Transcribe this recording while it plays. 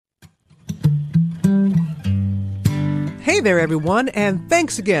there, everyone, and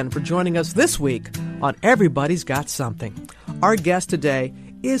thanks again for joining us this week on Everybody's Got Something. Our guest today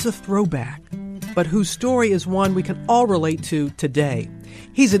is a throwback, but whose story is one we can all relate to today.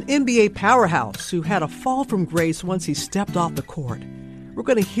 He's an NBA powerhouse who had a fall from grace once he stepped off the court. We're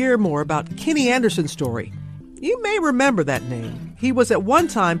going to hear more about Kenny Anderson's story. You may remember that name. He was at one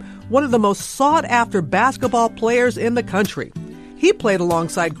time one of the most sought-after basketball players in the country. He played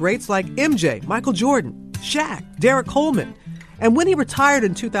alongside greats like MJ, Michael Jordan, Shaq, Derek Coleman. And when he retired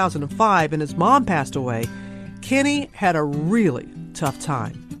in 2005 and his mom passed away, Kenny had a really tough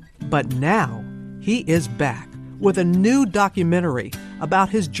time. But now he is back with a new documentary about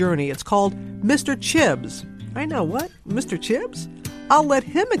his journey. It's called Mr. Chibbs. I know, what? Mr. Chibbs? I'll let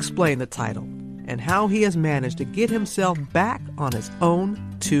him explain the title and how he has managed to get himself back on his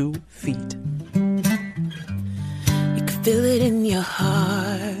own 2 feet. You can feel it in your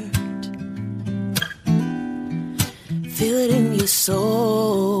heart. Feel it in your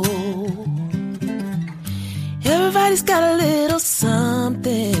soul. Everybody's got a little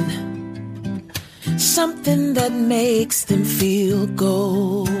something, something that makes them feel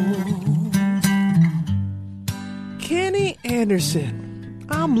gold. Kenny Anderson,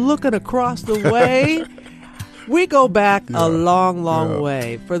 I'm looking across the way. We go back a long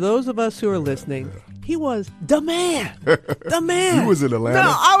way. For those of us who are listening, he was the man. The man. You was in Atlanta?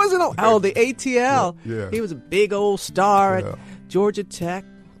 No, I was in the ATL. Yeah. He was a big old star at Georgia Tech,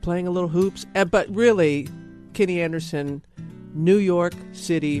 playing a little hoops. But really, Kenny Anderson, New York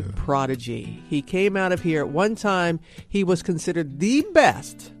City prodigy. He came out of here. At one time, he was considered the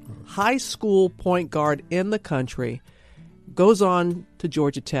best high school point guard in the country. Goes on to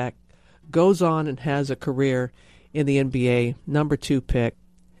Georgia Tech. Goes on and has a career in the NBA. Number 2 pick.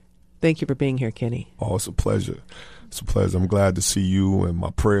 Thank you for being here, Kenny. Oh, it's a pleasure. It's a pleasure. I'm glad to see you, and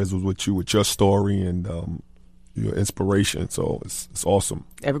my prayers was with you, with your story and your inspiration. So it's awesome.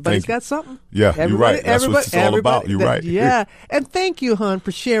 Everybody's got something. Yeah, you're right. That's what it's all about. You're right. Yeah. And thank you, hon,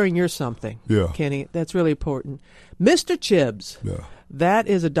 for sharing your something. Yeah. Kenny, that's really important. Mr. Chibbs. Yeah. That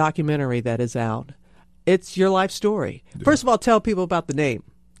is a documentary that is out. It's your life story. Yeah. First of all, tell people about the name.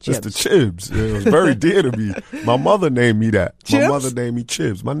 Chibbs. It's the Chibbs. It was very dear to me. My mother named me that. Chibbs? My mother named me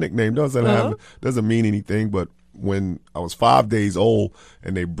Chibbs. My nickname doesn't mean anything, but when I was 5 days old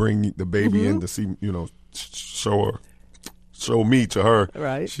and they bring the baby in to see, show me to her.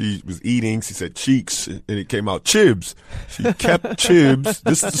 Right. She was eating. She said cheeks, and it came out Chibbs. She kept Chibbs.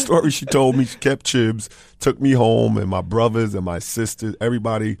 This is the story she told me. She kept Chibbs, took me home, and my brothers and my sisters,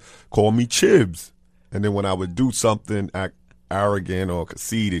 everybody called me Chibbs. And then when I would do something, act arrogant or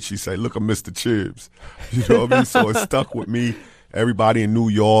conceited, she said, "Look at Mr. Chibbs." You know what I mean? So it stuck with me. Everybody in New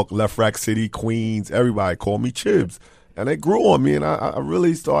York, Left Rack City, Queens, everybody called me Chibbs. And it grew on me, and I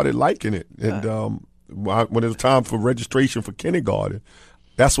really started liking it. And when it was time for registration for kindergarten,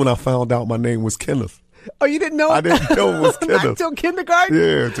 that's when I found out my name was Kenneth. Oh, you didn't know? I didn't know it was Kenneth. Not until kindergarten?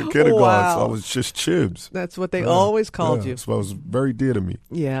 Yeah, to kindergarten. Wow. So I was just Chibbs. That's what they always called you. So it was very dear to me.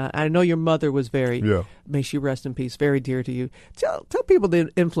 Yeah, I know your mother was may she rest in peace, very dear to you. Tell people the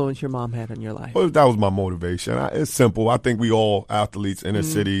influence your mom had on your life. Well, that was my motivation. It's simple. I think we all athletes in the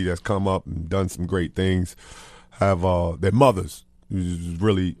city that's come up and done some great things have their mothers who's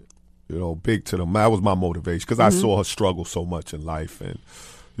really, big to them. That was my motivation because I saw her struggle so much in life, and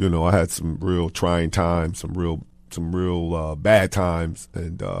I had some real trying times, some real bad times,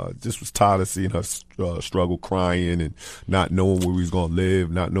 and just was tired of seeing her struggle, crying and not knowing where we was going to live,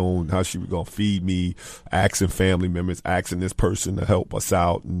 not knowing how she was going to feed me, asking family members, asking this person to help us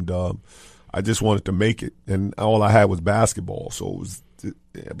out. And I just wanted to make it. And all I had was basketball. So it was,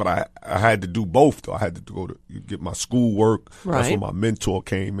 but I had to do both, though. I had to go to get my schoolwork. Right. That's when my mentor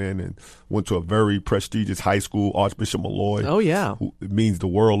came in and went to a very prestigious high school, Archbishop Malloy. Oh, yeah. It means the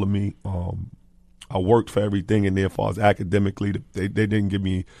world to me. I worked for everything in there as far as academically. They didn't give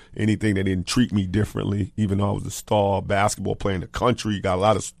me anything. They didn't treat me differently, even though I was a star basketball player in the country. Got a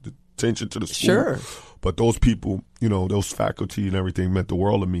lot of attention to the school. Sure. But those people, those faculty and everything meant the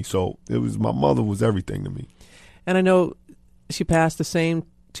world to me. So my mother was everything to me. And I know she passed the same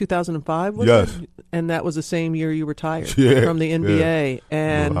 2005, was yes. it? And that was the same year you retired yeah, from the NBA.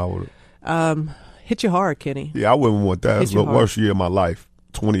 Yeah. And hit you hard, Kenny. Yeah, I wouldn't want that. It was the worst year of my life,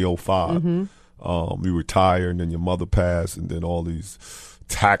 2005. Mm-hmm. You retire, and then your mother passed, and then all these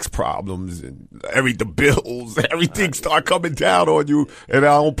tax problems and the bills, everything start coming down on you, and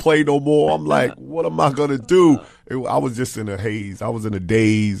I don't play no more. I'm like, what am I gonna do? I was just in a haze. I was in a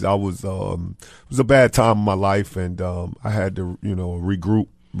daze. I was. It was a bad time in my life, and I had to, regroup,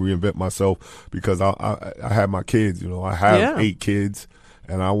 reinvent myself because I had my kids. I have 8 kids,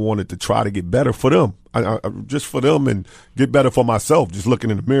 and I wanted to try to get better for them. I just for them and get better for myself. Just looking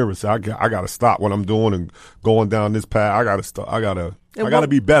in the mirror and say, I got to stop what I'm doing and going down this path. I got to stop. I got to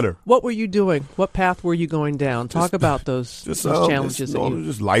be better. What were you doing? What path were you going down? Talk about those challenges.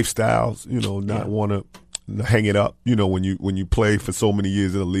 Just lifestyles, not want to hang it up, when you play for so many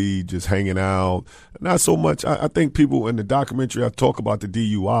years in the league, just hanging out. Not so much. I think people in the documentary, I talk about the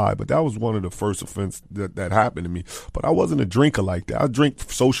DUI, but that was one of the first offense that happened to me. But I wasn't a drinker like that. I drink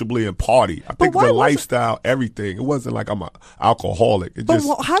sociably and party. I think the lifestyle, everything. It wasn't like I'm an alcoholic.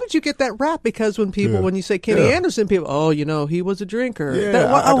 How did you get that rap? Because when you say Kenny Anderson, people, he was a drinker.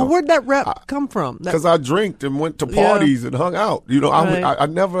 Yeah, where'd that rap come from? Because I drinked and went to parties and hung out. I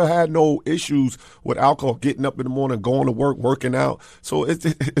never had no issues with alcohol, getting up in the morning, going to work, working out. So it's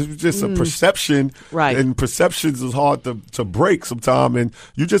just a perception. Right. And perceptions is hard to break sometimes, and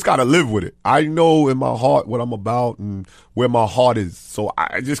you just got to live with it. I know in my heart what I'm about and where my heart is. So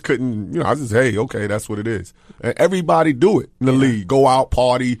I just couldn't, I just, hey, okay, that's what it is. And everybody do it in the league. Go out,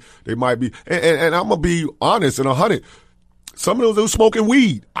 party. They might be, and I'm going to be honest and 100. Some of those are smoking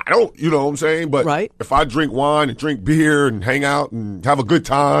weed. I don't, you know what I'm saying? But if I drink wine and drink beer and hang out and have a good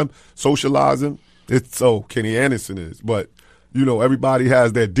time, socializing, it's so Kenny Anderson is. But, everybody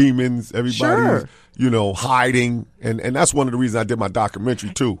has their demons. Everybody's, hiding. And that's one of the reasons I did my documentary,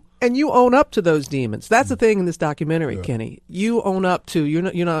 too. And you own up to those demons. That's the thing in this documentary, Kenny. You own up to,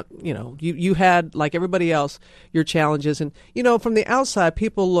 you had, like everybody else, your challenges. And, from the outside,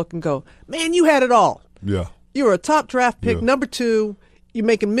 people look and go, man, you had it all. Yeah. You were a top draft pick, number 2. You're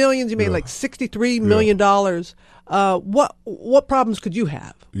making millions. You made like $63 million. What problems could you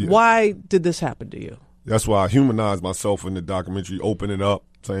have? Yeah. Why did this happen to you? That's why I humanized myself in the documentary, opening up,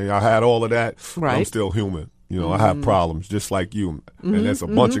 saying I had all of that. Right. I'm still human. I have problems just like you. And there's a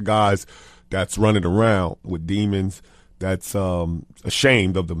bunch of guys that's running around with demons that's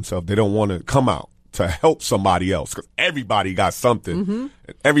ashamed of themselves. They don't want to come out to help somebody else because everybody got something.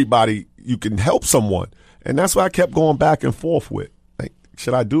 And everybody, you can help someone. And that's why I kept going back and forth with. Like,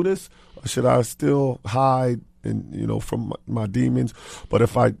 should I do this or should I still hide and from my demons? But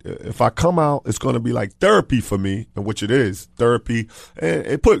if I come out, it's going to be like therapy for me, and which it is therapy, and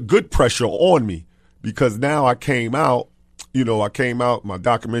it put good pressure on me because now I came out. My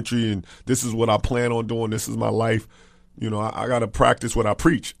documentary, and this is what I plan on doing. This is my life. I got to practice what I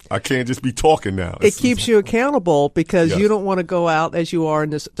preach. I can't just be talking now. It keeps you accountable because you don't want to go out as you are in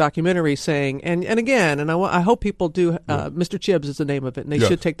this documentary saying, and again, and I hope people do, Mr. Chibbs is the name of it, and they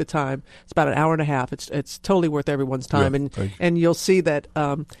should take the time. It's about an hour and a half. It's totally worth everyone's time. And you'll see that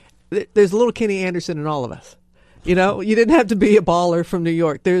there's a little Kenny Anderson in all of us. You didn't have to be a baller from New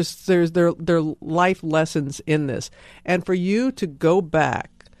York. There's their life lessons in this. And for you to go back,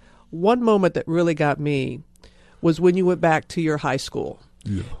 one moment that really got me was when you went back to your high school.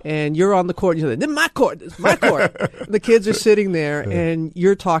 Yeah. And you're on the court. You said, "This is my court. This is my court." The kids are sitting there, and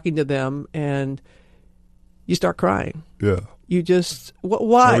you're talking to them, and you start crying. Yeah. You just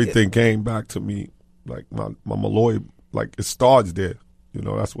why? Everything came back to me, like my Malloy. Like it starts there.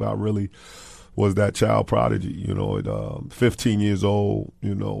 That's where I really was that child prodigy. At 15 years old.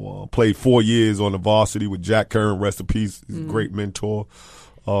 Played 4 years on the varsity with Jack Curran. Rest in peace. He's a great mentor.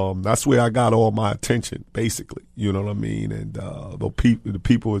 That's where I got all my attention, basically. You know what I mean? And the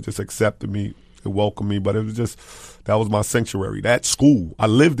people just accepted me and welcomed me. But it was that was my sanctuary. That school, I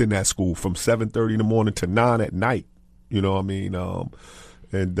lived in that school from 7:30 in the morning to 9 at night. You know what I mean?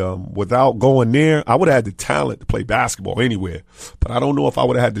 Without going there, I would have had the talent to play basketball anywhere. But I don't know if I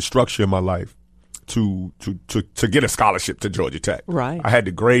would have had the structure in my life to get a scholarship to Georgia Tech. Right. I had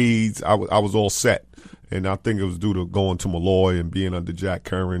the grades. I was all set. And I think it was due to going to Malloy and being under Jack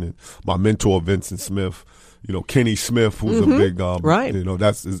Curran and my mentor, Vincent Smith. Kenny Smith, who's a big, right.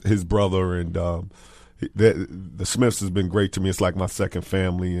 That's his brother. And the Smiths has been great to me. It's like my second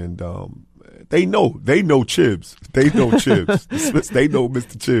family. And they know Chibbs. They know Chibbs. The Smiths, they know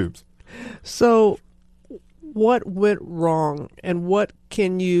Mr. Chibbs. So what went wrong and what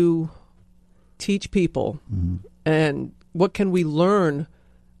can you teach people and what can we learn?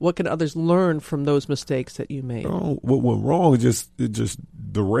 What can others learn from those mistakes that you made? What went wrong? It just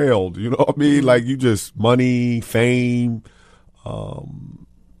derailed. You know what I mean? Like you just money, fame. I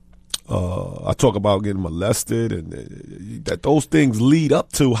talk about getting molested, and that those things lead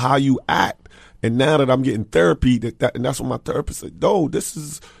up to how you act. And now that I'm getting therapy, and that's what my therapist said. No,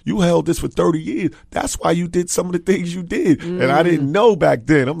 you held this for 30 years. That's why you did some of the things you did. And I didn't know back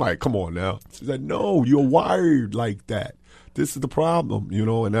then. I'm like, come on now. She said, no, you're wired like that. This is the problem,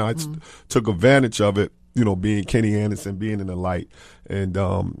 and I took advantage of it, being Kenny Anderson, being in the light. And,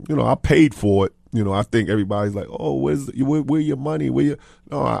 I paid for it, I think everybody's like, oh, where your money?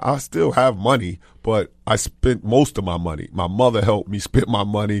 No, I still have money, but I spent most of my money. My mother helped me spend my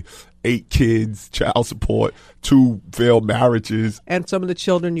money. 8 kids, child support, 2 failed marriages. And some of the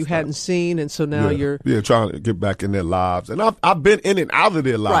children you hadn't seen, and so now you're... Yeah, trying to get back in their lives. And I've been in and out of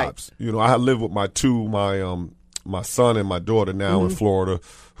their lives. Right. I live with my son and my daughter now in Florida,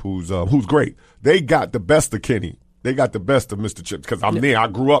 who's great. They got the best of Kenny. They got the best of Mr. Chips because I'm there.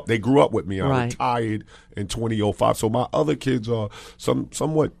 They grew up with me. I retired in 2005. So my other kids are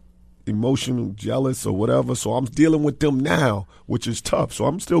somewhat emotional, jealous or whatever. So I'm dealing with them now, which is tough. So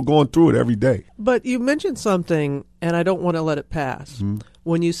I'm still going through it every day. But you mentioned something, and I don't want to let it pass,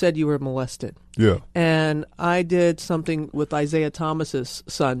 when you said you were molested. Yeah. And I did something with Isaiah Thomas's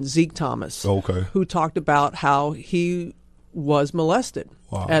son, Zeke Thomas, who talked about how he was molested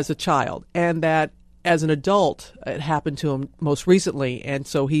as a child, and that as an adult, it happened to him most recently. And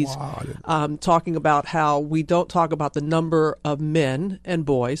so he's talking about how we don't talk about the number of men and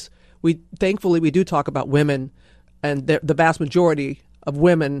boys. Thankfully, we do talk about women, and the vast majority of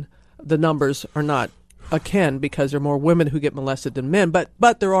women, the numbers are not akin because there are more women who get molested than men,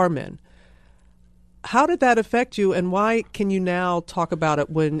 but there are men. How did that affect you, and why can you now talk about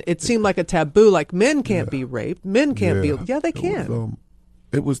it when it seemed like a taboo, like men can't be raped, men can't be... Yeah, they can.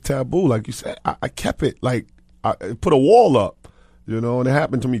 It was taboo, like you said. I kept it, like, I put a wall up, and it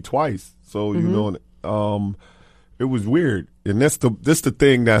happened to me twice. So, it was weird. And this the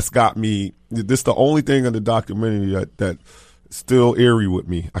thing that's got me, this the only thing in the documentary that's still eerie with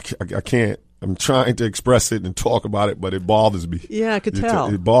me. I can't, I'm trying to express it and talk about it, but it bothers me. Yeah, I could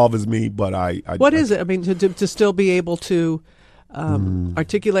tell. It bothers me, but What is it? I mean, to still be able to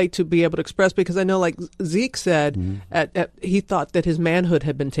articulate, to be able to express, because I know, like Zeke said, he thought that his manhood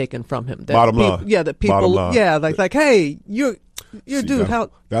had been taken from him. That Bottom line. Yeah, that people, like, hey, you're dude, how...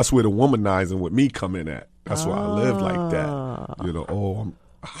 That's where the womanizing with me come in at. That's why I live like that. I'm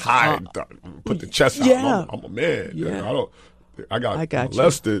high, put the chest out. Yeah. I'm a man. Yeah. I got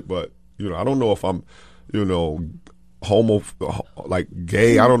molested, but I don't know if I'm, homo, like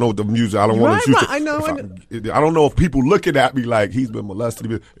gay. I don't know what the music. I don't want to. I know. I don't know if people looking at me like he's been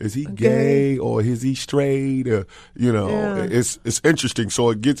molested. Is he gay or is he straight? Or, it's interesting.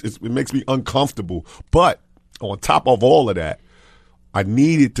 So it makes me uncomfortable. But on top of all of that, I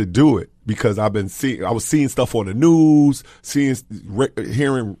needed to do it because I was seeing stuff on the news,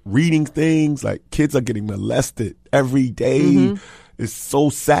 reading things like kids are getting molested every day. It's so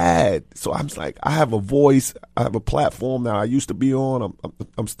sad. So I'm like, I have a voice, I have a platform that I used to be on.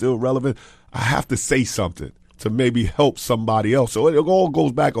 I'm still relevant. I have to say something to maybe help somebody else. So it all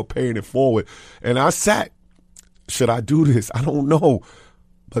goes back on paying it forward. And I sat, should I do this? I don't know,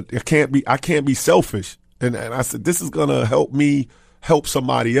 but I can't be selfish. And I said, this is gonna help me help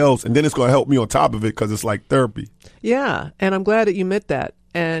somebody else, and then it's going to help me on top of it because it's like therapy. Yeah, and I'm glad that you admit that.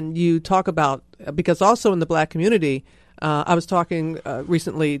 And you talk about, because also in the Black community, I was talking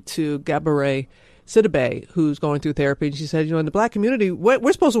recently to Gabourey Sidibe, who's going through therapy, and she said, in the Black community,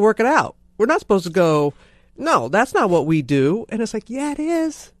 we're supposed to work it out. We're not supposed to go, no, that's not what we do. And it's like, yeah, it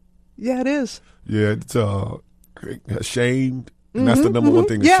is. Yeah, it is. Yeah, it's ashamed. And that's the number one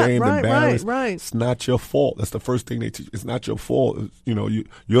thing, ashamed, embarrassed. Right. It's not your fault. That's the first thing they teach. It's not your fault.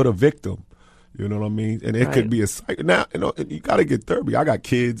 You're the victim. You know what I mean? And it could be a cycle. Now, you got to get therapy. I got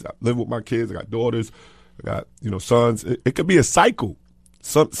kids. I live with my kids. I got daughters. I got, sons. It could be a cycle.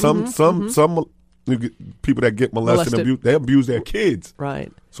 Some people that get molested and abused, they abuse their kids.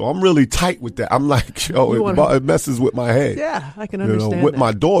 Right. So I'm really tight with that. I'm like, it messes with my head. Yeah, I can understand with that.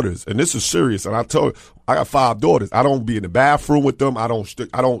 My daughters, and this is serious. And I told you, I got 5 daughters. I don't be in the bathroom with them. I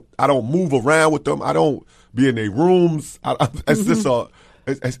don't move around with them. I don't be in their rooms. It's just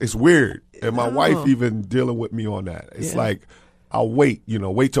it's weird. And my wife even dealing with me on that. It's like, I'll wait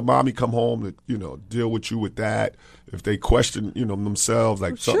till mommy come home to, deal with you with that. If they question, themselves,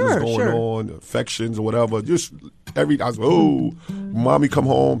 like something's going on, affections or whatever, just I was, mommy come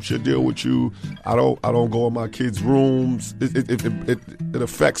home, she'll deal with you. I don't go in my kids' rooms. It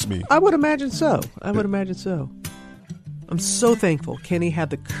affects me. I would imagine so. I'm so thankful Kenny had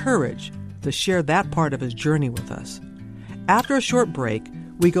the courage to share that part of his journey with us. After a short break,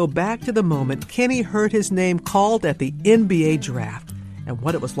 we go back to the moment Kenny heard his name called at the NBA draft and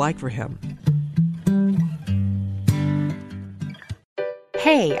what it was like for him.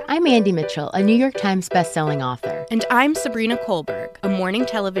 Hey, I'm Andy Mitchell, a New York Times bestselling author. And I'm Sabrina Kohlberg, a morning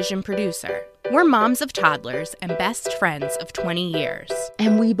television producer. We're moms of toddlers and best friends of 20 years.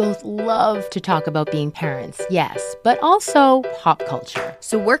 And we both love to talk about being parents, yes, but also pop culture.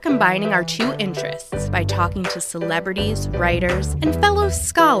 So we're combining our two interests by talking to celebrities, writers, and fellow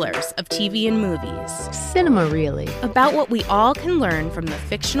scholars of TV and movies. Cinema, really. About what we all can learn from the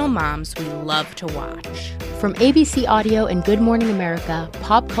fictional moms we love to watch. From ABC Audio and Good Morning America,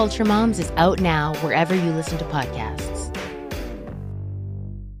 Pop Culture Moms is out now wherever you listen to podcasts.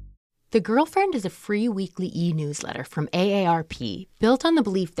 The Girlfriend is a free weekly e-newsletter from AARP built on the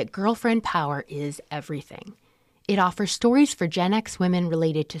belief that girlfriend power is everything. It offers stories for Gen X women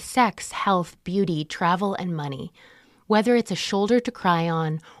related to sex, health, beauty, travel, and money. Whether it's a shoulder to cry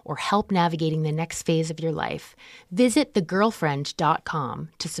on or help navigating the next phase of your life, visit thegirlfriend.com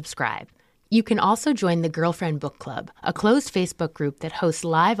to subscribe. You can also join the Girlfriend Book Club, a closed Facebook group that hosts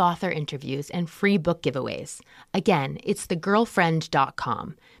live author interviews and free book giveaways. Again, it's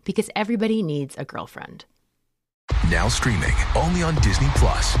thegirlfriend.com, because everybody needs a girlfriend. Now streaming only on Disney+.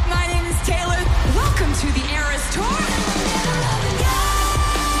 My name is Taylor. Welcome to the Eras Tour.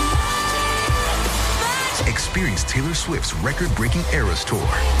 Experience Taylor Swift's record-breaking Eras Tour.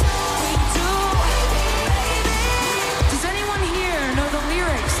 Does anyone here know the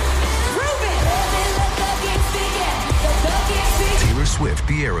lyrics? Taylor Swift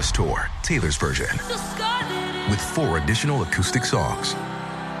The Eras Tour, Taylor's version, with 4 additional acoustic songs.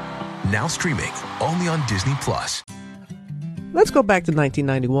 Now streaming only on Disney+. Let's go back to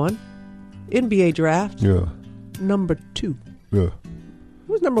 1991. NBA draft. Yeah. Number 2. Yeah.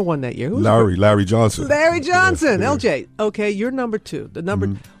 Who was number 1 that year? Larry Johnson. Larry Johnson. Yeah. LJ. Okay, you're number 2. The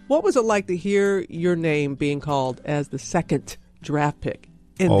number. What was it like to hear your name being called as the second draft pick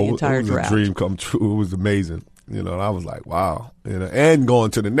in the entire it was draft? a dream come true. It was amazing. And I was like, wow. And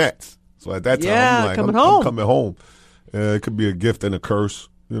going to the Nets. So at that time, I'm like, coming I'm home. coming home. It could be a gift and a curse.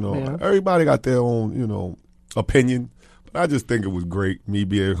 Yeah. Everybody got their own, opinion. But I just think it was great. Me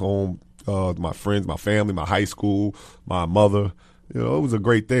being home, my friends, my family, my high school, my mother. It was a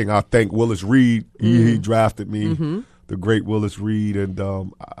great thing. I thank Willis Reed. He drafted me, the great Willis Reed,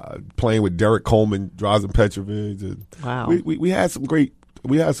 and playing with Derek Coleman, Drazen Petrovic. And wow. We had some great.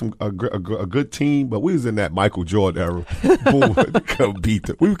 We had a good team, but we was in that Michael Jordan era. Boom, we couldn't beat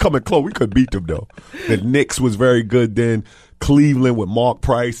them. We were coming close. We couldn't beat them, though. The Knicks was very good then. Cleveland with Mark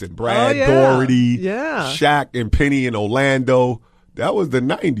Price and Brad Daugherty. Yeah. Shaq and Penny in Orlando. That was the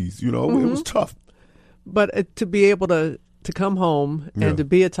 90s, It was tough. But to be able to come home and to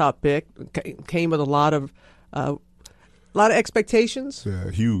be a top pick came with a lot of expectations.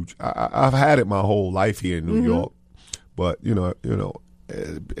 Yeah, huge. I've had it my whole life here in New York. But,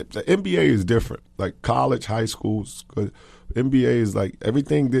 the NBA is different. Like college, high school, NBA is like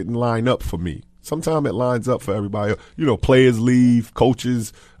everything didn't line up for me. Sometimes it lines up for everybody. Players leave,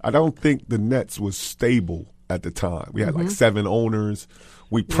 coaches. I don't think the Nets was stable at the time. We had like 7 owners.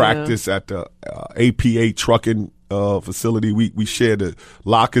 We practiced at the APA trucking facility. We shared the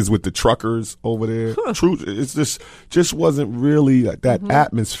lockers with the truckers over there. Truth, it's just wasn't really that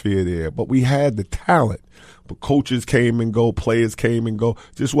atmosphere there. But we had the talent. But coaches came and go, players came and go.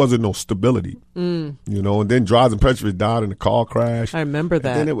 Just wasn't no stability, And then Drazen Petrovic died in a car crash. I remember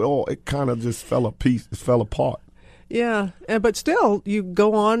that. And then it kind of just fell apart. Yeah, but still, you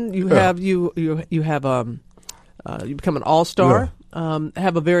go on. You have you become an all-star.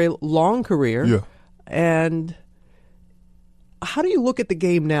 Have a very long career. Yeah. And how do you look at the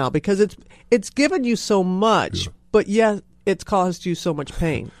game now? Because it's given you so much, but yet it's caused you so much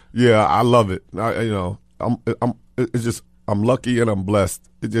pain. Yeah, I love it. I'm lucky and I'm blessed.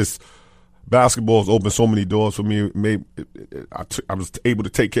 Basketball's opened so many doors for me. I was able to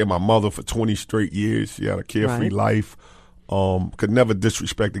take care of my mother for 20 straight years. She had a carefree life. Could never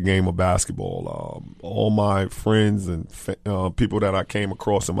disrespect the game of basketball. All my friends and people that I came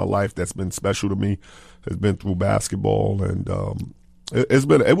across in my life that's been special to me has been through basketball, and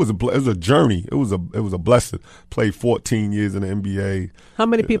it was a journey. It was a blessing. Played 14 years in the NBA. How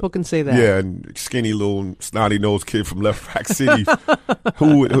many people can say that? Yeah, and skinny little snotty nosed kid from Left Rack City.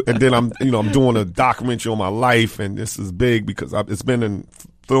 And then I'm doing a documentary on my life, and this is big because it's been in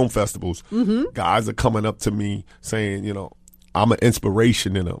film festivals. Guys are coming up to me saying, I'm an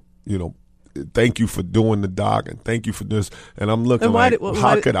inspiration and thank you for doing the doc and thank you for this. And I'm looking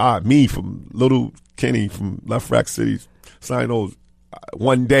me from little Kenny from Left Rack City, snotty nosed,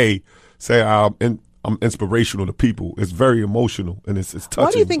 one day say I'm inspirational to people. It's very emotional and it's touching.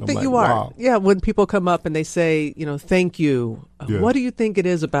 Why do you think that you are? Wow. Yeah, when people come up and they say, thank you. Yeah. What do you think it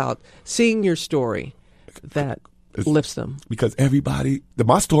is about seeing your story that lifts them. Because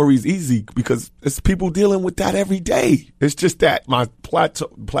my story is easy because it's people dealing with that every day. It's just that my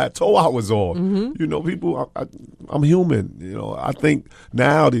plateau I was on. You know, people, I'm human. You know, I think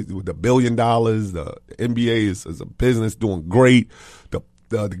now with the $1 billion, the NBA is a business doing great.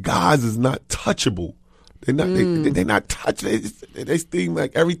 The guys is not touchable. They're not touched. They think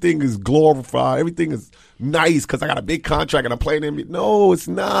like everything is glorified. Everything is nice because I got a big contract and I'm playing NBA. No, it's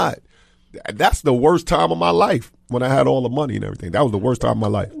not. That's the worst time of my life when I had all the money and everything. That was the worst time of my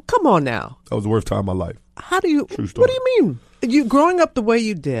life. Come on now. That was the worst time of my life. What do you mean? You growing up the way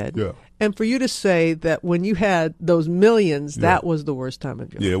you did, and for you to say that when you had those millions, that was the worst time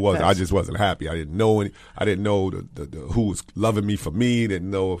of your life. Yeah, it was. I just wasn't happy. I didn't know I didn't know who was loving me for me.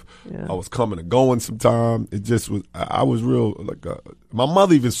 Didn't know if I was coming or going sometime. It just was. I was real my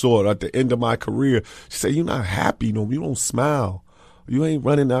mother even saw it at the end of my career. She said, "You're not happy, no. You don't smile. You ain't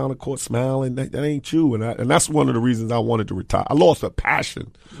running down the court smiling. That ain't you." And that's one of the reasons I wanted to retire. I lost a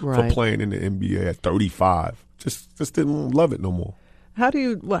passion for playing in the NBA at 35. Just didn't love it no more. How do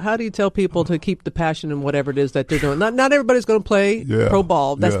you tell people to keep the passion in whatever it is that they're doing? Not everybody's going to play pro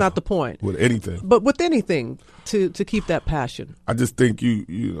ball. That's not the point. With anything. But with anything, to keep that passion. I just think you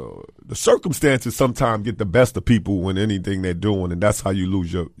know the circumstances sometimes get the best of people when anything they're doing, and that's how you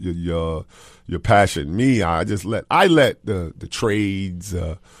lose your passion. Me, I let the trades.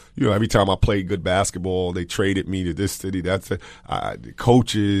 You know, every time I played good basketball, they traded me to this city. That's the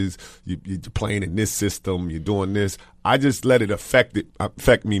coaches. You're playing in this system. You're doing this. I just let it affect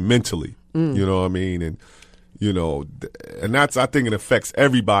me mentally. You know what I mean? And you know, and I think it affects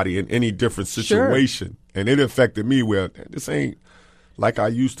everybody in any different situation. Sure. And it affected me where this ain't like I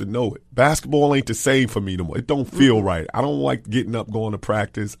used to know it. Basketball ain't the same for me no more. It don't feel right. I don't like getting up, going to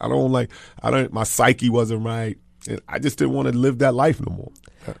practice. My psyche wasn't right. And I just didn't want to live that life no more.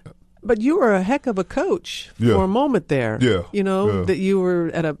 But you were a heck of a coach for a moment there. Yeah. You know, that you were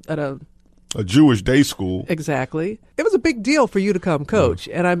at a Jewish day school. Exactly. It was a big deal for you to come coach.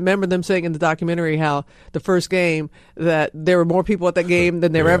 And I remember them saying in the documentary how the first game that there were more people at that game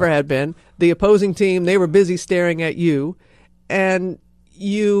than there ever had been. The opposing team, they were busy staring at you. And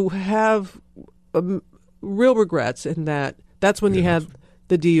you have real regrets in that's when you had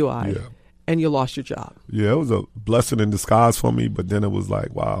the DUI and you lost your job. Yeah, it was a blessing in disguise for me, but then it was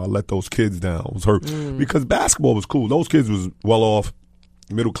like, wow, I let those kids down. I was hurt because basketball was cool. Those kids was well off,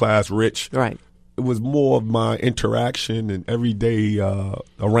 middle class, rich. Right. It was more of my interaction and every day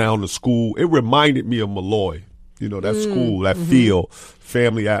around the school. It reminded me of Malloy. You know, that school, that feel,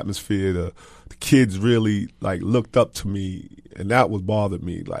 family atmosphere, the kids really like looked up to me, and that was bothered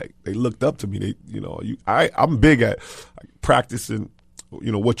me. Like they looked up to me. They, you know, I'm big at practicing,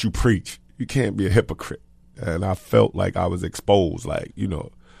 you know, what you preach. You can't be a hypocrite, and I felt like I was exposed. Like you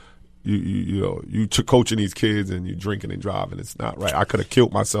coaching these kids and you drinking and driving. It's not right. I could have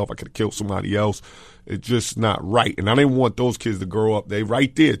killed myself. I could have killed somebody else. It's just not right. And I didn't want those kids to grow up. They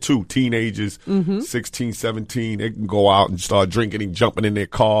right there, too. Teenagers, 16, 17, they can go out and start drinking and jumping in their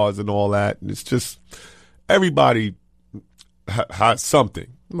cars and all that. And it's just everybody has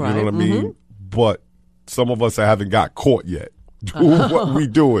something. Right. You know what I mean? But some of us haven't got caught yet. What we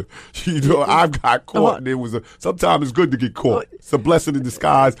doing? You know, I've got caught, and it was sometimes it's good to get caught. It's a blessing in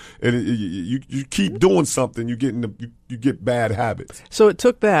disguise, and you keep doing something, you get bad habits. So it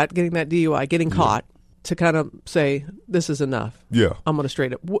took getting that DUI, getting caught, to kind of say this is enough. Yeah, I'm going to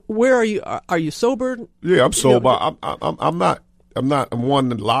straighten up. Where are you? Are you sober? Yeah, I'm sober. I'm not. I'm one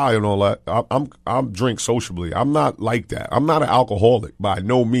to lie and all that. I'm drink sociably. I'm not like that. I'm not an alcoholic by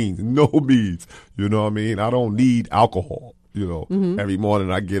no means. No means. You know what I mean? I don't need alcohol. You know, every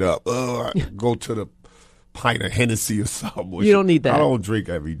morning I get up, I go to the pint of Hennessy or something. You don't need that. I don't drink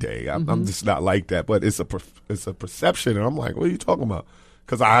every day. I'm just not like that. But it's a perception, and I'm like, what are you talking about?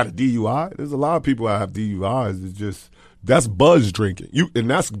 Because I had a DUI. There's a lot of people that have DUIs. It's just that's buzz drinking. And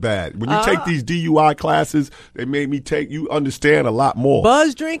that's bad. When you take these DUI classes, they made me take. You understand a lot more.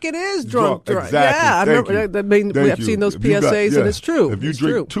 Buzz drinking is drunk. Exactly. Yeah, I've seen those PSAs, and it's true. If you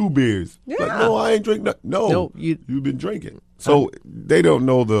drink 2 beers, like, no, I ain't drink. No, you've been drinking. So they don't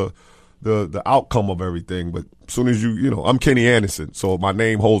know the outcome of everything. But as soon as you know, I'm Kenny Anderson, so my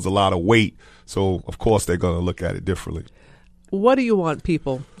name holds a lot of weight. So of course they're gonna look at it differently. What do you want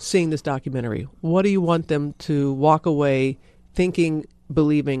people seeing this documentary? What do you want them to walk away thinking,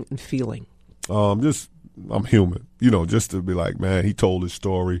 believing, and feeling? I'm human. You know, just to be like, man, he told his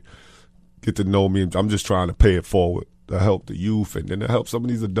story, get to know me. I'm just trying to pay it forward to help the youth and then to help some of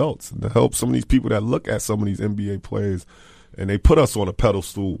these adults and to help some of these people that look at some of these NBA players and they put us on a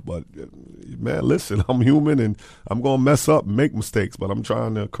pedestal. But man, listen, I'm human and I'm gonna mess up and make mistakes, but I'm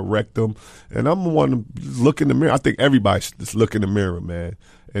trying to correct them. And I'm the one to look in the mirror. I think everybody should just look in the mirror, man.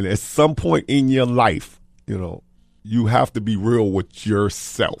 And at some point in your life, you know, you have to be real with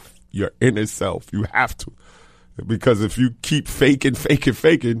yourself, your inner self. You have to, because if you keep faking,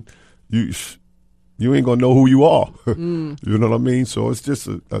 you ain't gonna know who you are. You know what I mean? So it's just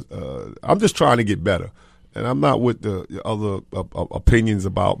I'm just trying to get better, and I'm not with the other opinions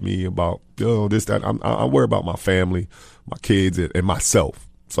about me about this, that. I'm worried about my family, my kids, and myself,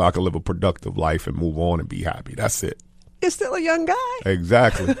 so I can live a productive life and move on and be happy. That's it. You're still a young guy.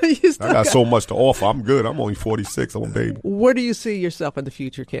 Exactly. I got so much to offer. I'm good. I'm only 46. I'm a baby. Where do you see yourself in the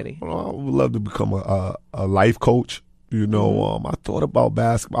future, Kenny? Well, I would love to become a life coach. You know, I thought about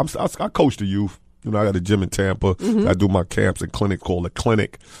basketball. I coach the youth. You know, I got a gym in Tampa. I do my camps and clinic called The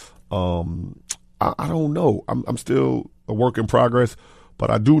Clinic. I don't know. I'm still a work in progress,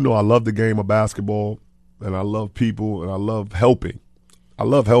 but I do know I love the game of basketball, and I love people, and I love helping. I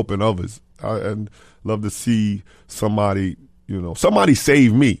love helping others, and love to see somebody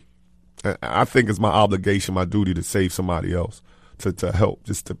save me. And I think it's my obligation, my duty to save somebody else, to help,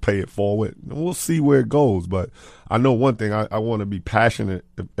 just to pay it forward. And we'll see where it goes. But I know one thing, I want to be passionate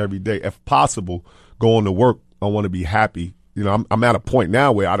every day. If possible, going to work, I want to be happy. You know, I'm at a point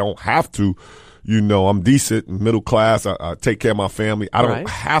now where I don't have to, you know, I'm decent, middle class, I take care of my family. I don't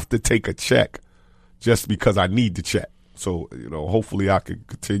have to take a check just because I need the check. So, you know, hopefully I can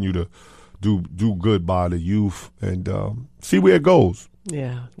continue to do good by the youth and see where it goes.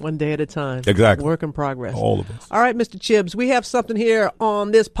 Yeah, one day at a time. Exactly. Work in progress. All of us. All right, Mr. Chibbs, we have something here on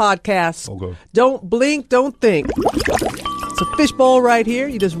this podcast. Okay. Don't blink, don't think. It's a fishbowl right here.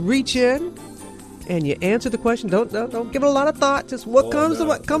 You just reach in and you answer the question. Don't give it a lot of thought. Just what comes to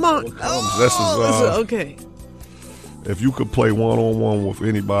what. Come on. This is okay. If you could play one-on-one with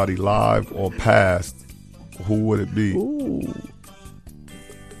anybody, live or past, who would it be? Ooh.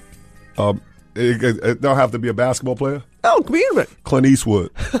 It don't have to be a basketball player. Oh, come here. Clint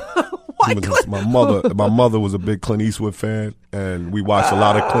Eastwood. Why Clint? My mother was a big Clint Eastwood fan, and we watched a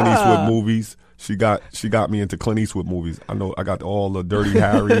lot of Clint Eastwood movies. She got me into Clint Eastwood movies. I know I got all the Dirty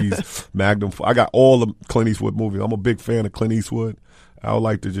Harrys, Magnum. I got all the Clint Eastwood movies. I'm a big fan of Clint Eastwood. I would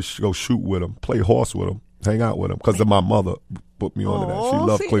like to just go shoot with him, play horse with him, hang out with him, because my mother put me onto that. She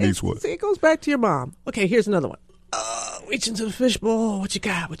loved Clint Eastwood. See, it goes back to your mom. Okay, here's another one. Reach into the fishbowl. What you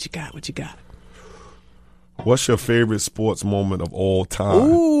got? What's your favorite sports moment of all time?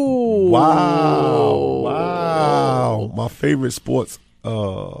 Ooh. Wow. My favorite sports,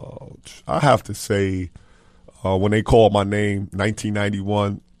 I have to say, when they called my name,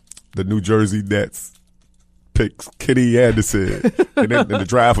 1991, the New Jersey Nets picked Kenny Anderson, and the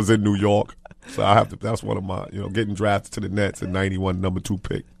draft was in New York. So that's one of my, getting drafted to the Nets in 91, number 2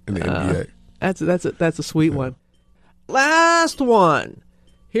 pick in the NBA. That's a sweet one. Last one.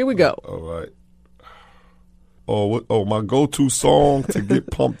 Here we go. All right. My go-to song to get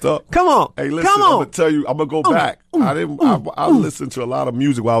pumped up. Come on. Hey, listen, I'm going to tell you, I'm going to go back. I listened to a lot of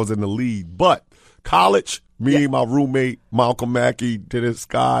music while I was in the league, but college, me and my roommate, Malcolm Mackey, Dennis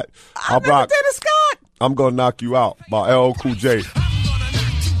Scott. Dennis Scott. I'm going to Knock You Out by LL Cool J.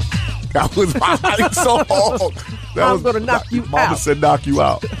 That was my hype song. I'm going to knock you out. Mama said knock you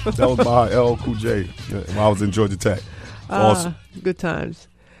out. That was by LL Cool J when I was in Georgia Tech. Awesome. Good times.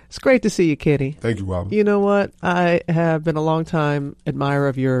 It's great to see you, Kenny. Thank you, Robin. You know what? I have been a long time admirer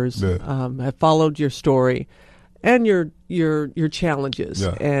of yours. Yeah. I've followed your story and your challenges.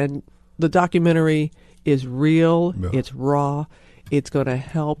 Yeah. And the documentary is real. Yeah. It's raw. It's going to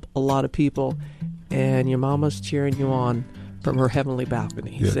help a lot of people. And your mama's cheering you on from her heavenly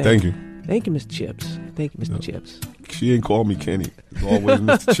balcony. Yeah, thank you. Thank you, Mr. Chibbs. Thank you, Mr. Chibbs. She ain't call me Kenny. It's always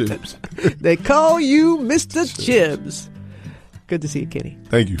Mr. Chibbs. They call you Mr. Chibbs. Good to see you, Kenny.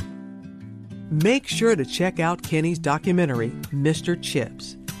 Thank you. Make sure to check out Kenny's documentary, Mr.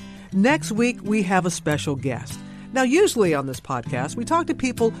 Chibbs. Next week, we have a special guest. Now, usually on this podcast, we talk to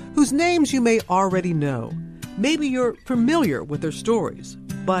people whose names you may already know. Maybe you're familiar with their stories.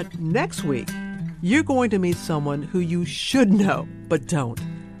 But next week, you're going to meet someone who you should know, but don't.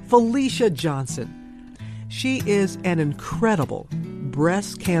 Felicia Johnson. She is an incredible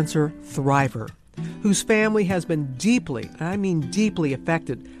breast cancer thriver whose family has been deeply, I mean deeply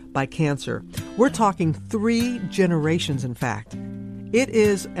affected by cancer. We're talking 3 generations, in fact. It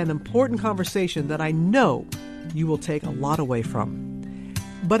is an important conversation that I know you will take a lot away from.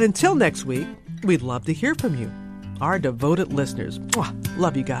 But until next week, we'd love to hear from you, our devoted listeners.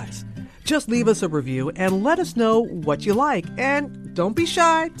 Love you guys. Just leave us a review and let us know what you like. And don't be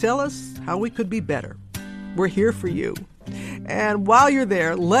shy. Tell us how we could be better. We're here for you. And while you're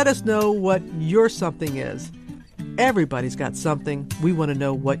there, let us know what your something is. Everybody's got something. We want to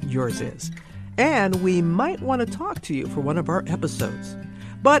know what yours is. And we might want to talk to you for one of our episodes.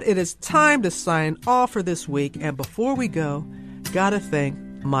 But it is time to sign off for this week. And before we go, gotta thank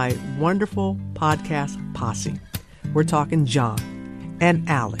my wonderful podcast posse. We're talking John and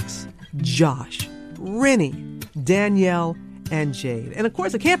Alex, Josh, Rennie, Danielle, and Jade. And of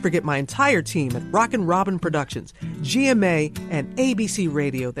course, I can't forget my entire team at Rockin' Robin Productions, GMA, and ABC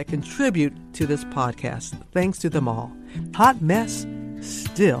Radio that contribute to this podcast. Thanks to them all. Hot mess,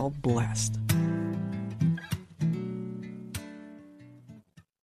 still blessed.